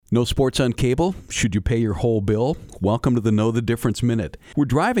No sports on cable? Should you pay your whole bill? Welcome to the Know the Difference Minute. We're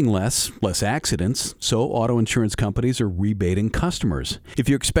driving less accidents, so auto insurance companies are rebating customers. If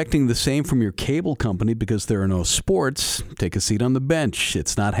you're expecting the same from your cable company because there are no sports, take a seat on the bench.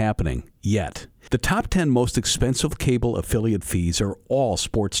 It's not happening yet. The top 10 most expensive cable affiliate fees are all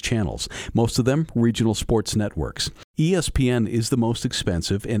sports channels, most of them regional sports networks. ESPN is the most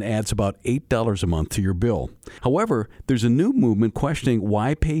expensive and adds about $8 a month to your bill. However, there's a new movement questioning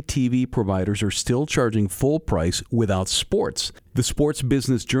why pay TV providers are still charging full price without sports. The Sports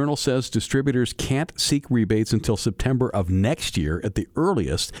Business Journal says distributors can't seek rebates until September of next year at the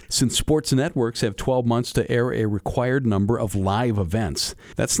earliest, since sports networks have 12 months to air a required number of live events.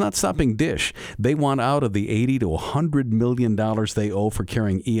 That's not stopping Dish. They want out of the $80 to $100 million they owe for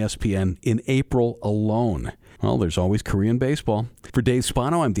carrying ESPN in April alone. Well, there's always Korean baseball. For Dave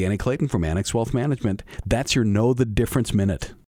Spano, I'm Danny Clayton from Annex Wealth Management. That's your Know the Difference Minute.